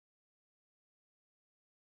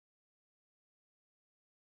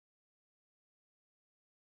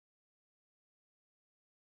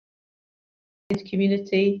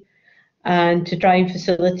community, and to try and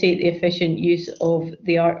facilitate the efficient use of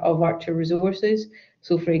Archer resources.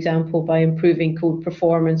 So, for example, by improving code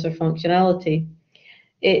performance or functionality.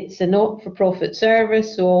 It's a not-for-profit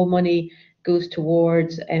service, so all money goes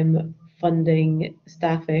towards funding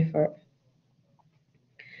staff effort.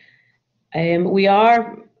 We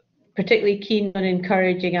are particularly keen on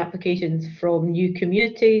encouraging applications from new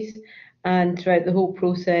communities, and throughout the whole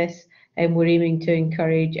process, we're aiming to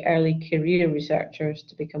encourage early career researchers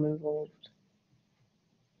to become involved.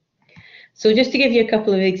 So just to give you a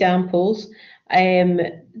couple of examples,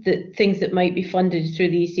 the things that might be funded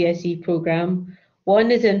through the eCSE programme.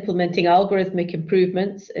 One is implementing algorithmic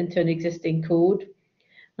improvements into an existing code.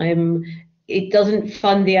 It doesn't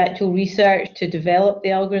fund the actual research to develop the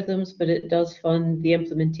algorithms, but it does fund the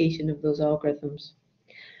implementation of those algorithms.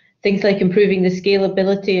 Things like improving the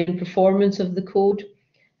scalability and performance of the code,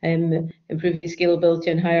 improving the scalability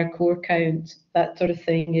and higher core count, that sort of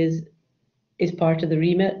thing is part of the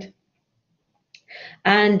remit.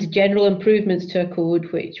 And general improvements to a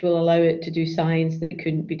code which will allow it to do science that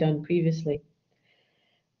couldn't be done previously.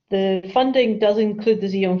 The funding does include the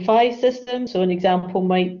Xeon Phi system, so an example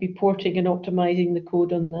might be porting and optimizing the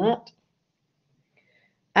code on that.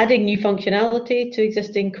 Adding new functionality to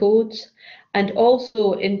existing codes, and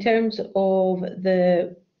also in terms of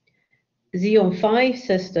the Xeon Phi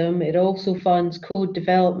system, it also funds code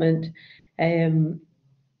development.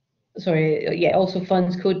 Also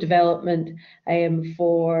funds code development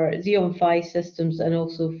for Xeon Phi systems and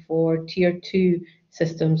also for Tier 2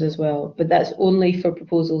 systems as well, but that's only for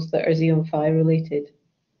proposals that are Xeon Phi related.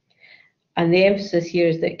 And the emphasis here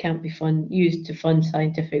is that it can't be used to fund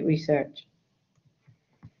scientific research.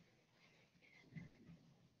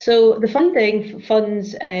 So the funding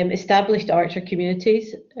funds established Archer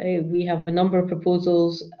communities. We have a number of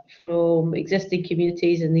proposals from existing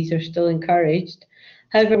communities, and these are still encouraged.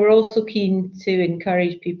 However, we're also keen to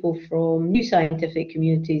encourage people from new scientific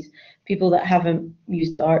communities, people that haven't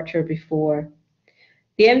used Archer before.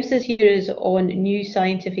 The emphasis here is on new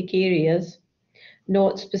scientific areas,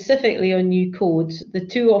 not specifically on new codes. The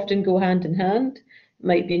two often go hand in hand. It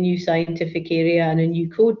might be a new scientific area and a new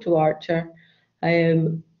code to Archer,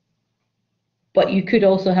 but you could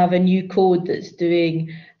also have a new code that's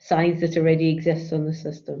doing science that already exists on the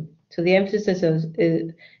system. So the emphasis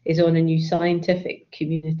is on a new scientific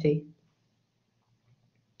community.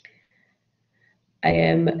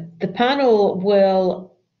 The panel will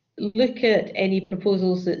look at any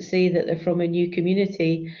proposals that say that they're from a new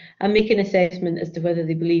community and make an assessment as to whether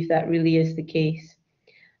they believe that really is the case.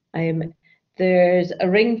 There's a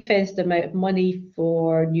ring-fenced amount of money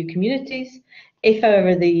for new communities. If,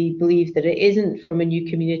 however, they believe that it isn't from a new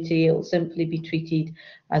community, it will simply be treated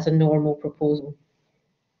as a normal proposal.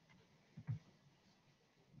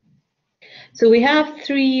 So we have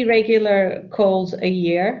 3 regular calls a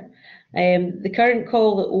year. The current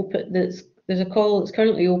call there's a call that's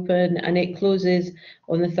currently open, and it closes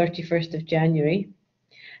on the 31st of January.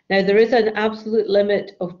 Now, there is an absolute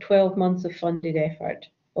limit of 12 months of funded effort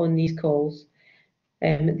on these calls.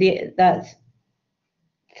 That's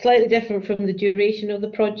slightly different from the duration of the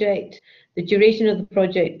project. The duration of the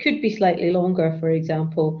project could be slightly longer, for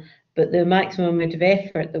example, but the maximum amount of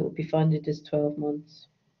effort that will be funded is 12 months.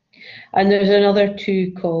 And there's another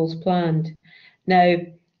 2 calls planned. Now,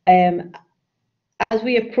 as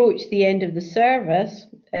we approach the end of the service,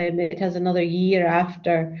 it has another year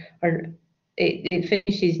after, or it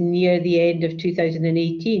finishes near the end of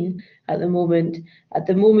 2018 at the moment. At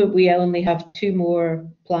the moment, we only have 2 more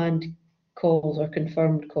planned calls or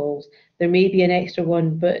confirmed calls. There may be an extra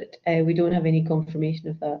one, but we don't have any confirmation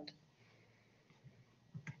of that.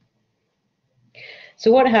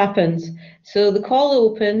 So what happens? So the call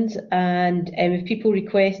opens, and if people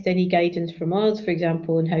request any guidance from us, for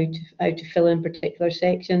example, on how to fill in particular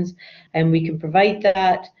sections, and we can provide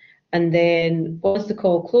that. And then once the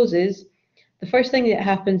call closes, the first thing that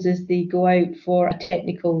happens is they go out for a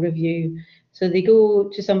technical review. So they go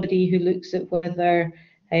to somebody who looks at whether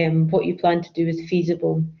what you plan to do is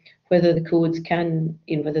feasible, whether the codes can,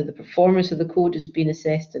 whether the performance of the code has been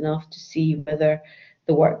assessed enough to see whether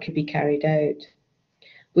the work can be carried out.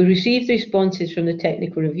 We receive the responses from the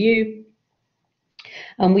technical review,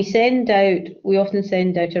 and we often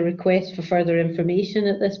send out a request for further information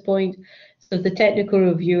at this point. So if the technical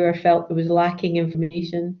reviewer felt there was lacking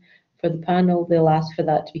information for the panel, they'll ask for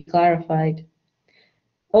that to be clarified.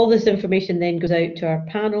 All this information then goes out to our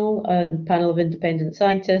panel, a panel of independent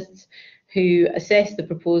scientists who assess the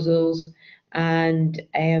proposals and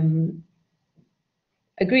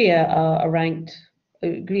agree a ranked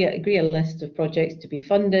agree a list of projects to be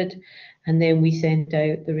funded, and then we send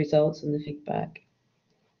out the results and the feedback.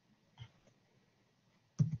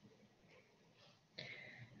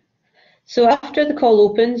 So after the call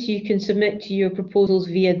opens, you can submit your proposals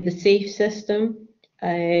via the SAFE system.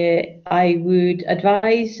 I would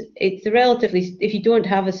advise it's a relatively, if you don't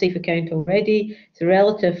have a SAFE account already, it's a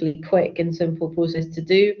relatively quick and simple process to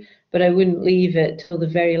do, but I wouldn't leave it till the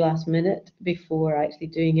very last minute before actually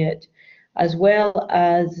doing it, as well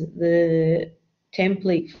as the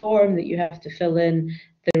template form that you have to fill in.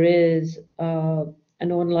 There is an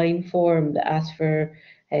online form that asks for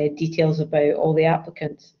details about all the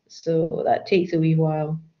applicants, so that takes a wee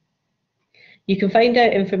while. You can find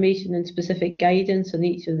out information and specific guidance on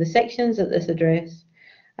each of the sections at this address,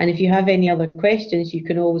 and if you have any other questions, you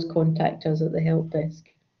can always contact us at the help desk.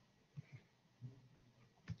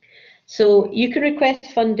 So you can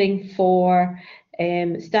request funding for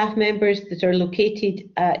staff members that are located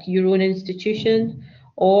at your own institution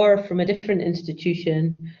or from a different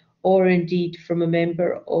institution, or indeed from a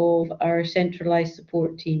member of our centralised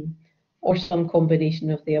support team, or some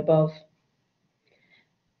combination of the above.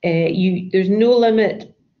 There's no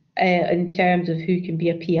limit in terms of who can be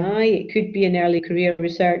a PI. It could be an early career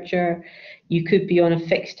researcher. You could be on a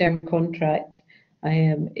fixed term contract.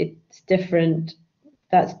 It's different.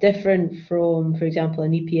 That's different from, for example,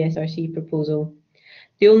 an EPSRC proposal.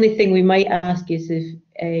 The only thing we might ask is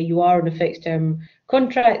if you are on a fixed term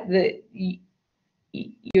contract, that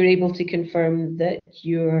you're able to confirm that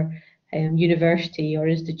your university or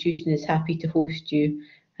institution is happy to host you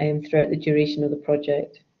throughout the duration of the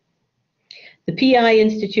project. The PI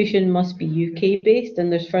institution must be UK based,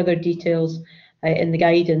 and there's further details in the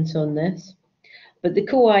guidance on this. But the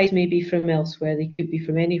co-Is may be from elsewhere, they could be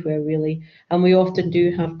from anywhere really, and we often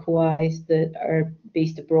do have co-Is that are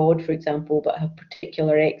based abroad, for example, but have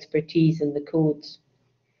particular expertise in the codes.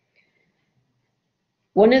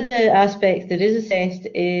 One of the aspects that is assessed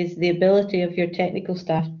is the ability of your technical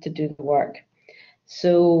staff to do the work.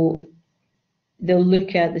 So they'll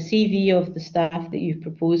look at the CV of the staff that you've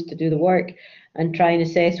proposed to do the work and try and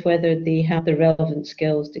assess whether they have the relevant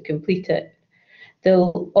skills to complete it.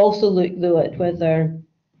 They'll also look, though, at whether,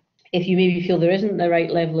 if you maybe feel there isn't the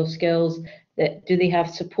right level of skills, that do they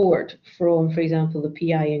have support from, for example, the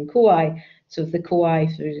PI and co-I. So if the co-I,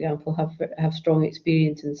 for example, have strong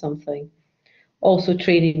experience in something. Also,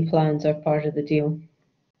 training plans are part of the deal.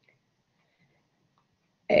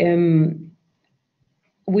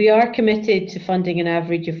 We are committed to funding an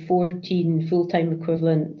average of 14 full-time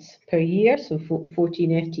equivalents per year, so 14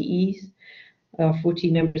 FTEs, or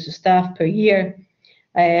 14 members of staff per year.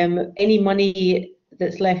 Any money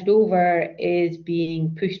that's left over is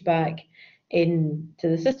being pushed back into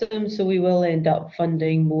the system, so we will end up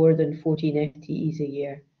funding more than 14 FTEs a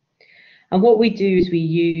year. And what we do is we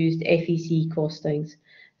used FEC costings.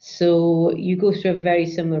 So you go through a very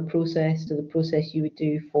similar process to the process you would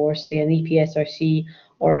do for, say, an EPSRC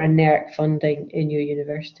or a NERC funding in your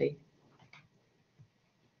university.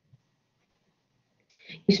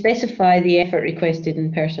 You specify the effort requested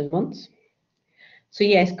in person months. So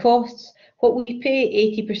yes, costs, what we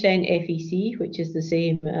pay 80% FEC, which is the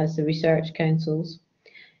same as the research councils.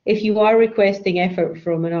 If you are requesting effort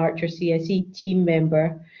from an ARCH or CSE team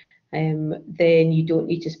member, then you don't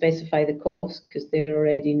need to specify the costs because they're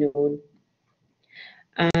already known.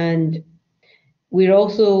 And we're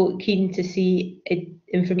also keen to see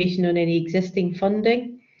information on any existing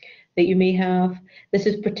funding that you may have. This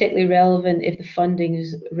is particularly relevant if the funding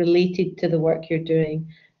is related to the work you're doing.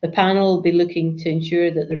 The panel will be looking to ensure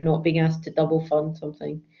that they're not being asked to double fund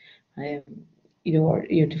something, or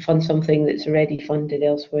to fund something that's already funded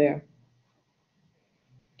elsewhere.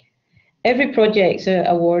 Every project's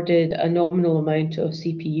awarded a nominal amount of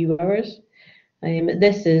CPU hours.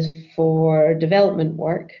 This is for development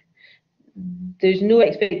work. There's no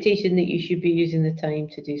expectation that you should be using the time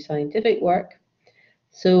to do scientific work.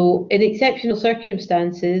 So in exceptional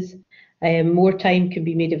circumstances, more time can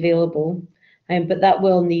be made available, but that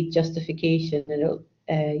will need justification,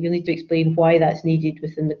 and you'll need to explain why that's needed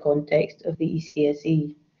within the context of the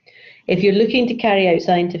eCSE. If you're looking to carry out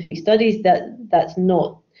scientific studies,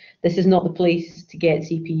 this is not the place to get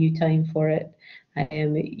CPU time for it.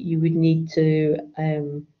 You would need to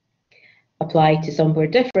apply to somewhere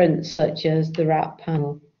different, such as the RAP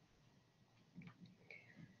panel.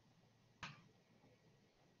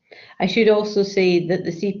 I should also say that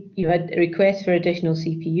a request for additional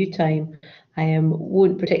CPU time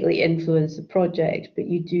won't particularly influence the project, but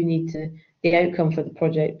you do need to, the outcome for the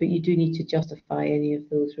project, but you do need to justify any of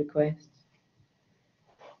those requests.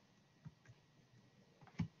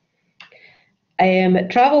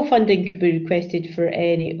 Travel funding could be requested for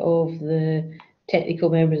any of the technical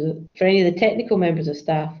members of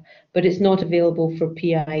staff, but it's not available for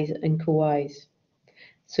PIs and co-Is.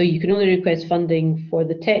 So you can only request funding for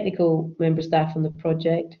the technical member staff on the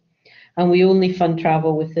project, and we only fund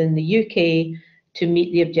travel within the UK to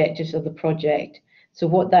meet the objectives of the project. So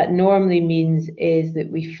what that normally means is that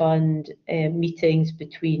we fund meetings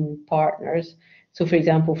between partners. So for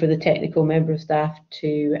example, for the technical member of staff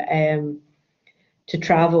to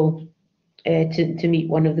travel to meet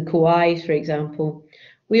one of the co-Is, for example.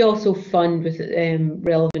 We also fund with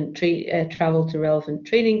relevant travel to relevant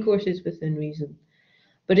training courses within reason.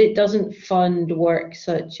 But it doesn't fund work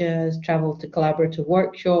such as travel to collaborative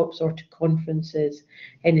workshops or to conferences,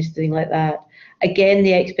 anything like that. Again,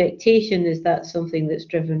 the expectation is that's something that's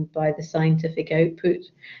driven by the scientific output,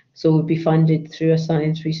 so would be funded through a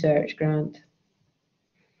science research grant.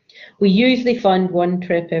 We usually fund one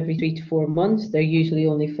trip every 3 to 4 months. They're usually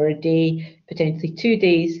only for a day, potentially 2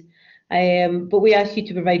 days. But we ask you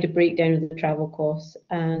to provide a breakdown of the travel costs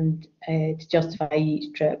and to justify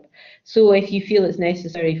each trip. So if you feel it's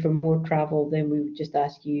necessary for more travel, then we would just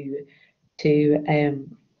ask you to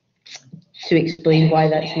explain why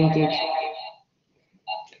that's needed.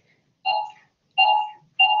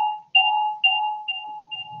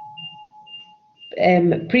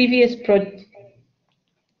 Previous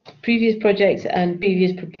projects and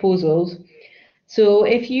previous proposals. So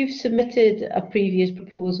if you've submitted a previous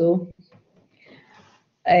proposal,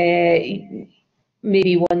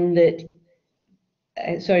 maybe one that,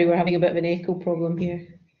 sorry, we're having a bit of an echo problem here.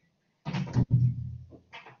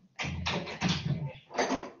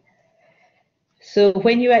 So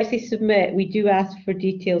when you actually submit, we do ask for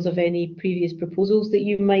details of any previous proposals that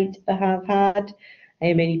you might have had,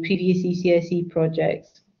 any previous eCSE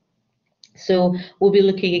projects. So we'll be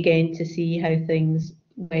looking again to see how things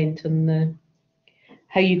went on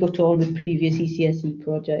how you got on with previous eCSE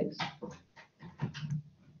projects.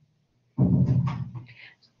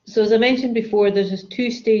 So as I mentioned before, there's a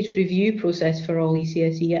two-stage review process for all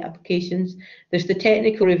eCSE applications. There's the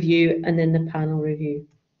technical review and then the panel review.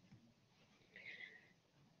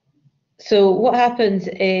 So what happens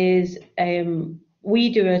is we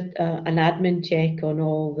do an admin check on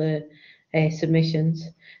all the submissions.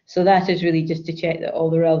 So that is really just to check that all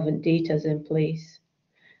the relevant data is in place.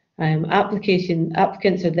 Applications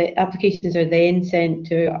are then sent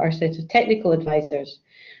to our set of technical advisors.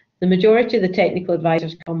 The majority of the technical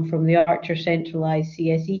advisors come from the Archer centralised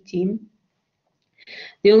CSE team.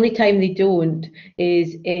 The only time they don't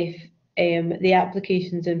is if the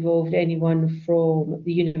applications involved anyone from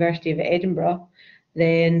the University of Edinburgh,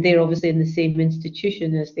 then they're obviously in the same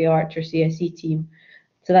institution as the Archer CSE team.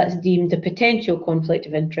 So that's deemed a potential conflict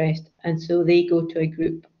of interest, and so they go to a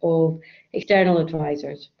group of external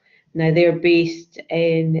advisors. Now they're based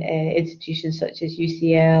in institutions such as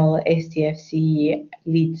UCL, STFC,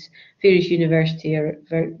 Leeds, various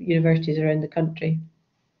universities around the country.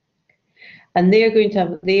 And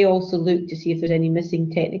they also look to see if there's any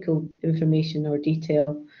missing technical information or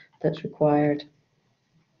detail that's required.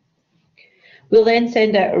 We'll then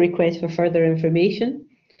send out a request for further information.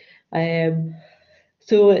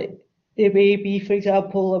 So there may be, for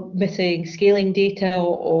example, missing scaling data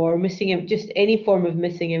or missing just any form of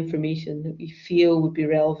missing information that we feel would be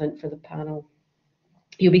relevant for the panel.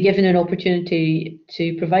 You'll be given an opportunity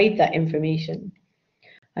to provide that information,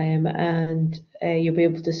 and you'll be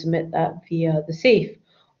able to submit that via the SAFE.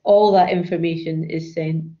 All that information is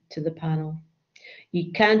sent to the panel.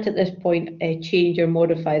 You can't at this point change or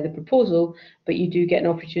modify the proposal, but you do get an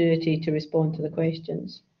opportunity to respond to the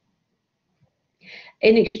questions.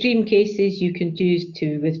 In extreme cases, you can choose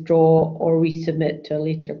to withdraw or resubmit to a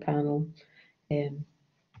later panel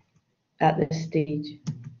at this stage.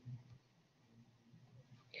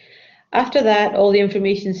 After that, all the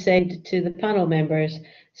information is sent to the panel members.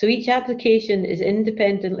 So each application is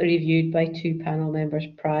independently reviewed by 2 panel members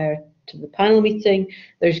prior to the panel meeting.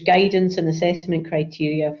 There's guidance and assessment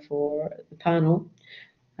criteria for the panel.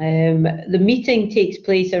 The meeting takes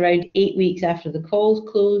place around 8 weeks after the call's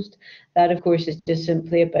closed. That, of course, is just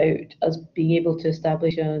simply about us being able to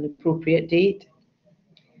establish an appropriate date.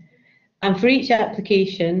 And for each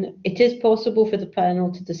application, it is possible for the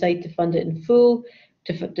panel to decide to fund it in full,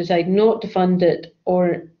 to decide not to fund it,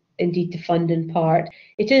 or indeed to fund in part.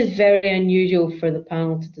 It is very unusual for the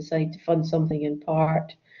panel to decide to fund something in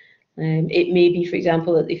part. It may be, for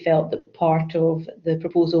example, that they felt that part of the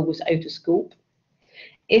proposal was out of scope.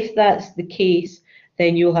 If that's the case,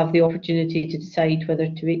 then you'll have the opportunity to decide whether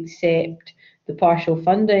to accept the partial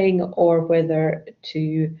funding or whether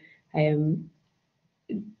to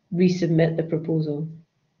resubmit the proposal.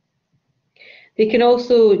 They can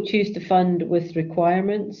also choose to fund with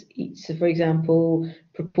requirements, so for example,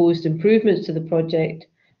 proposed improvements to the project,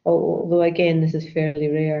 although again, this is fairly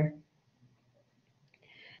rare.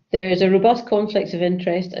 There's a robust conflicts of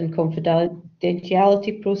interest and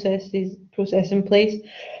confidentiality process in place.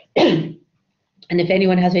 And if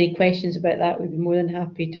anyone has any questions about that, we'd be more than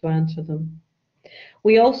happy to answer them.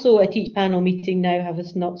 We also, at each panel meeting now, have a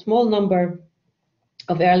small number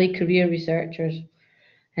of early career researchers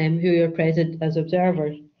who are present as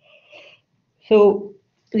observers. So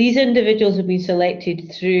these individuals have been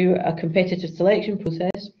selected through a competitive selection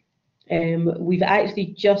process. We've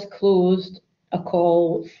actually just closed a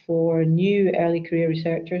call for new early career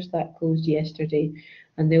researchers that closed yesterday,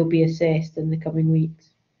 and they'll be assessed in the coming weeks.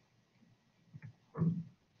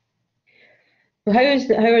 So how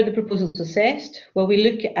are the proposals assessed? Well, we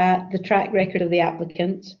look at the track record of the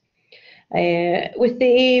applicants with the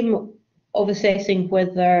aim of assessing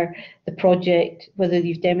whether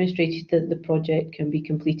you've demonstrated that the project can be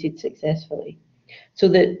completed successfully, so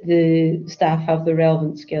that the staff have the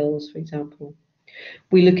relevant skills, for example.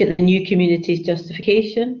 We look at the new community's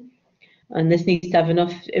justification, and this needs to have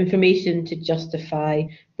enough information to justify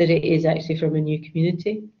that it is actually from a new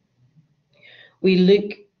community.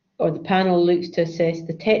 The panel looks to assess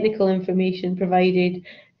the technical information provided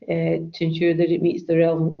to ensure that it meets the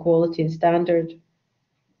relevant quality and standard.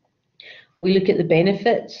 We look at the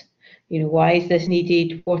benefits. Why is this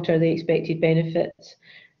needed? What are the expected benefits?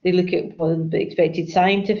 They look at what are the expected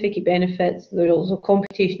scientific benefits. There are also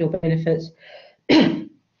computational benefits and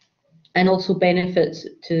also benefits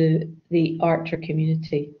to the Archer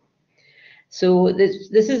community. So this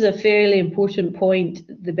is a fairly important point,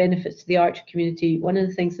 the benefits to the Archer community. One of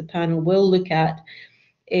the things the panel will look at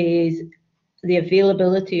is the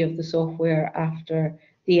availability of the software after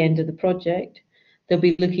the end of the project. They'll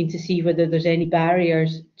be looking to see whether there's any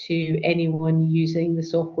barriers to anyone using the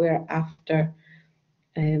software after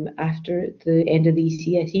the end of the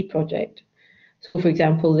eCSE project. So, for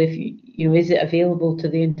example, if is it available to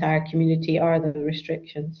the entire community? Are there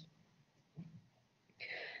restrictions?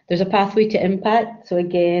 There's a pathway to impact. So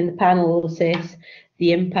again, the panel will assess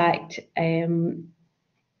the impact and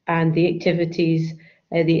the activities,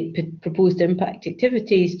 the proposed impact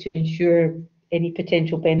activities to ensure any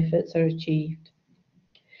potential benefits are achieved.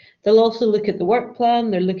 They'll also look at the work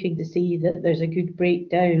plan. They're looking to see that there's a good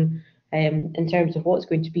breakdown in terms of what's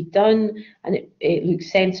going to be done, and it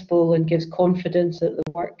looks sensible and gives confidence that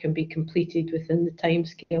the work can be completed within the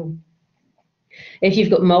timescale. If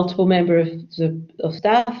you've got multiple members of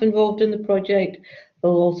staff involved in the project,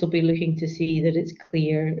 they'll also be looking to see that it's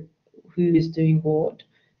clear who is doing what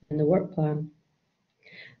in the work plan.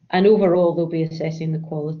 And overall, they'll be assessing the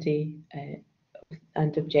quality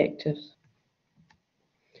and objectives.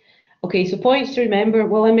 Okay, so points to remember.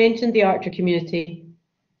 Well, I mentioned the Archer community,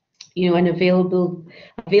 and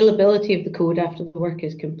availability of the code after the work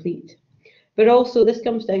is complete. But also this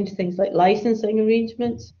comes down to things like licensing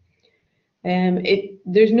arrangements.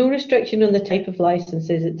 There's no restriction on the type of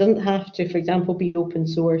licenses. It doesn't have to, for example, be open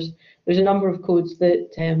source. There's a number of codes that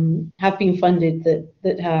have been funded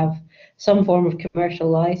that have some form of commercial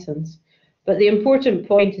license. But the important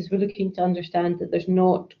point is we're looking to understand that there's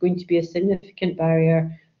not going to be a significant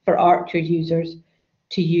barrier for Archer users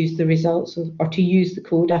to use the results or to use the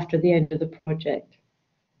code after the end of the project.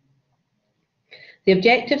 The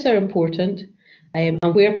objectives are important. And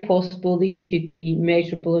where possible, they should be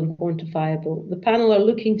measurable and quantifiable. The panel are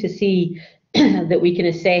looking to see that we can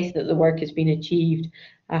assess that the work has been achieved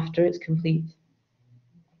after it's complete.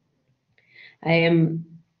 And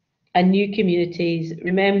new communities,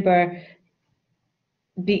 remember,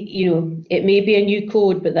 it may be a new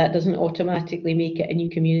code, but that doesn't automatically make it a new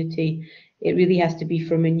community. It really has to be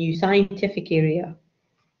from a new scientific area.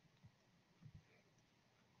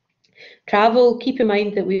 Travel, keep in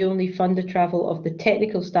mind that we only fund the travel of the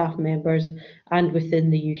technical staff members, and within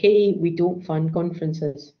the UK, we don't fund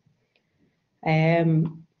conferences. And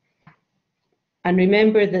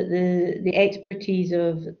remember that the expertise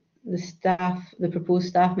of the staff, the proposed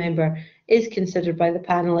staff member, is considered by the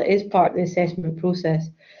panel. It is part of the assessment process.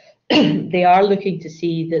 They are looking to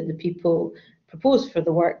see that the people proposed for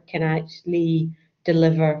the work can actually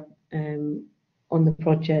deliver on the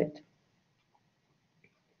project.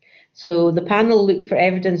 So the panel look for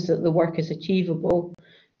evidence that the work is achievable.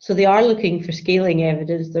 So they are looking for scaling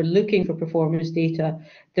evidence. They're looking for performance data.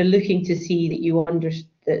 They're looking to see that you understand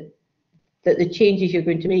that the changes you're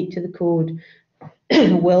going to make to the code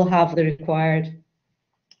will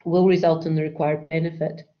result in the required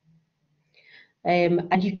benefit.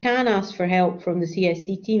 And you can ask for help from the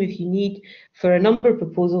CSE team if you need. For a number of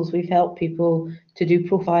proposals, we've helped people to do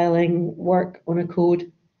profiling work on a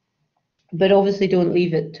code, but obviously don't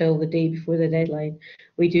leave it till the day before the deadline.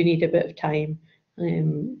 We do need a bit of time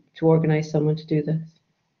to organise someone to do this.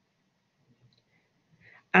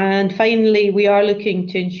 And finally, we are looking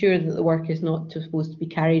to ensure that the work is not supposed to be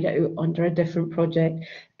carried out under a different project.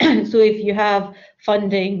 So if you have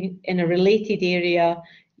funding in a related area,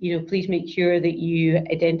 please make sure that you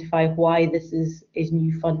identify why this is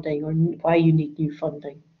new funding or why you need new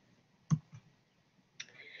funding.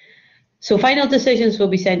 So final decisions will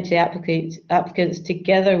be sent to applicants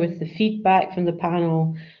together with the feedback from the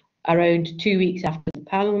panel around 2 weeks after the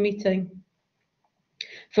panel meeting.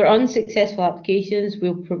 For unsuccessful applications,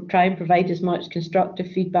 we'll try and provide as much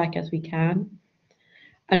constructive feedback as we can.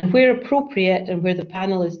 And where appropriate and where the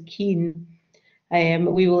panel is keen,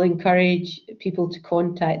 we will encourage people to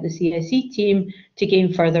contact the CSE team to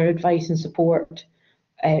gain further advice and support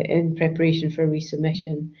in preparation for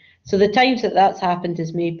resubmission. So the times that that's happened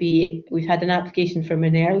is maybe we've had an application from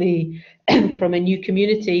an early, from a new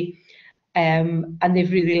community, and they've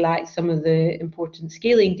really lacked some of the important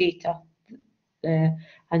scaling data.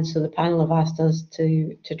 And so the panel have asked us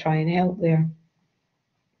to try and help there.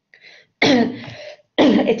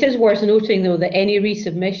 It is worth noting, though, that any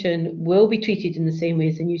resubmission will be treated in the same way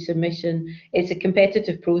as a new submission. It's a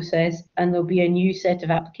competitive process, and there'll be a new set of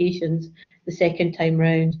applications the second time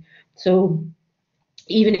round. So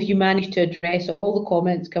even if you manage to address all the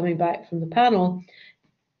comments coming back from the panel,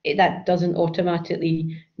 that doesn't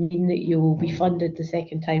automatically mean that you will be funded the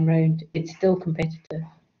second time round. It's still competitive.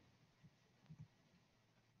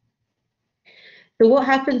 So what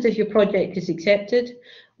happens if your project is accepted?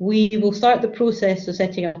 We will start the process of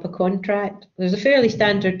setting up a contract. There's a fairly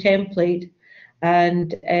standard template,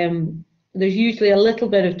 and there's usually a little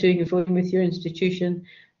bit of toing and froing with your institution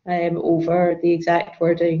over the exact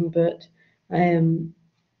wording, but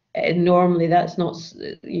normally that's not,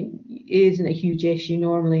 isn't a huge issue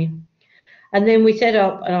normally. And then we set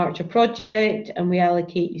up an Archer project and we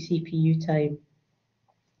allocate you CPU time.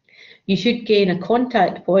 You should gain a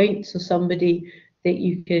contact point, so somebody that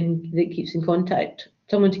keeps in contact,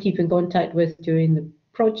 someone to keep in contact with during the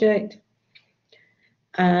project.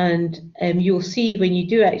 And you'll see when you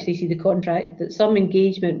do actually see the contract that some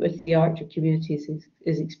engagement with the Archer community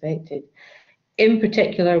is expected. In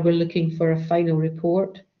particular, we're looking for a final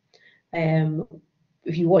report.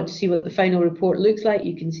 If you want to see what the final report looks like,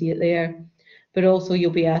 you can see it there. But also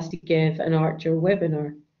you'll be asked to give an Archer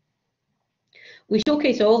webinar. We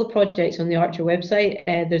showcase all the projects on the Archer website.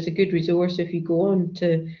 There's a good resource if you go on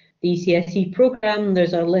to the eCSE programme.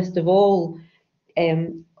 There's a list of all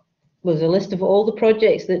the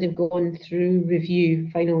projects that have gone through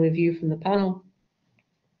final review from the panel.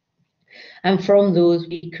 And from those,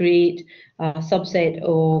 we create a subset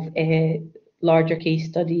of larger case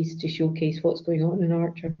studies to showcase what's going on in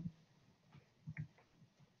Archer.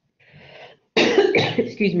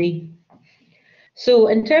 Excuse me. So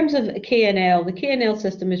in terms of KNL, the KNL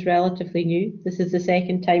system is relatively new. This is the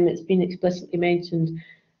second time it's been explicitly mentioned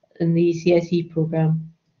in the eCSE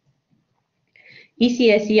programme.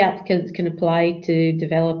 eCSE applicants can apply to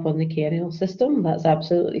develop on the KNL system. That's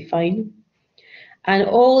absolutely fine. And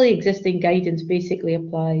all the existing guidance basically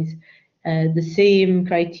applies. The same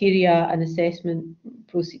criteria and assessment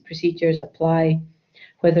procedures apply,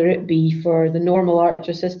 whether it be for the normal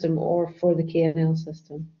Archer system or for the KNL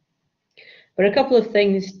system. But a couple of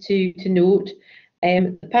things to note.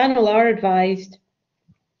 The panel are advised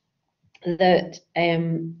that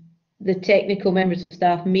the technical members of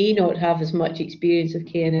staff may not have as much experience of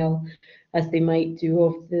KNL as they might do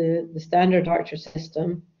of the standard Archer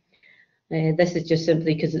system. This is just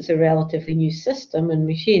simply because it's a relatively new system and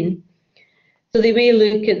machine. So they may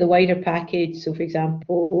look at the wider package. So for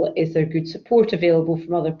example, is there good support available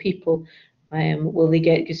from other people? Will they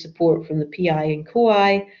get good support from the PI and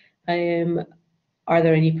COI? Are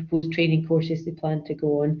there any proposed training courses they plan to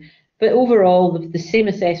go on? But overall, the same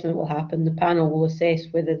assessment will happen. The panel will assess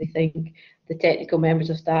whether they think the technical members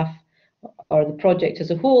of staff or the project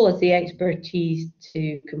as a whole has the expertise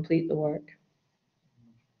to complete the work.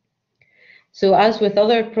 So as with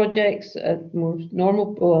other projects, more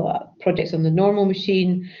normal projects on the normal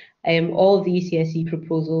machine, all of the eCSE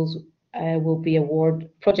proposals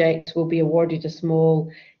projects will be awarded a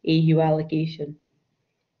small AU allocation.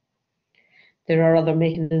 There are other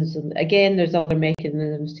mechanisms. Again, there's other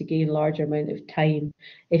mechanisms to gain larger amount of time.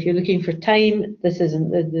 If you're looking for time, this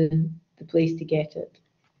isn't the place to get it.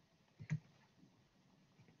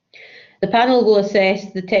 The panel will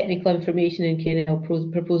assess the technical information in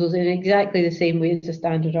KNL proposals in exactly the same way as a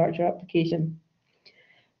standard Archer application.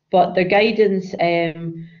 but the guidance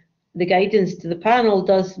to the panel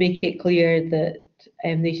does make it clear that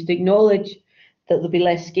they should acknowledge that there'll be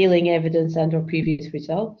less scaling evidence and or previous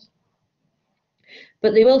results.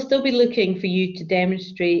 But they will still be looking for you to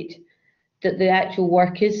demonstrate that the actual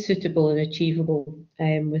work is suitable and achievable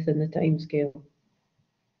within the timescale.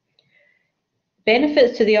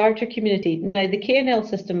 Benefits to the Archer community. Now, the KNL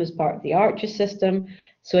system is part of the Archer system,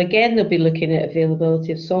 so again, they'll be looking at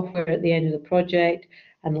availability of software at the end of the project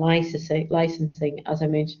and licensing, as I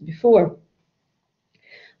mentioned before.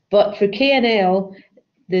 But for KNL,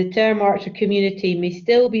 the term Archer community may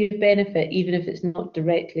still be of benefit even if it's not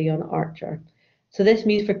directly on Archer. So this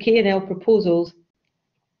means for KNL proposals,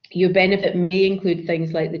 your benefit may include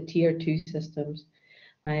things like the Tier 2 systems,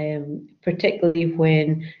 particularly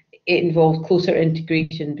when it involves closer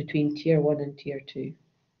integration between Tier 1 and Tier 2.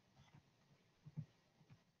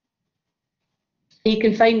 You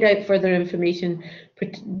can find out further information.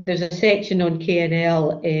 There's a section on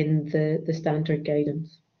KNL in the standard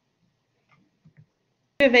guidance.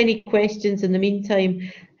 If you have any questions in the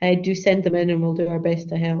meantime, do send them in and we'll do our best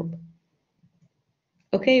to help.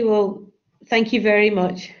 Okay, well, thank you very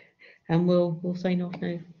much, and we'll sign off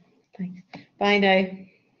now. Thanks. Bye now.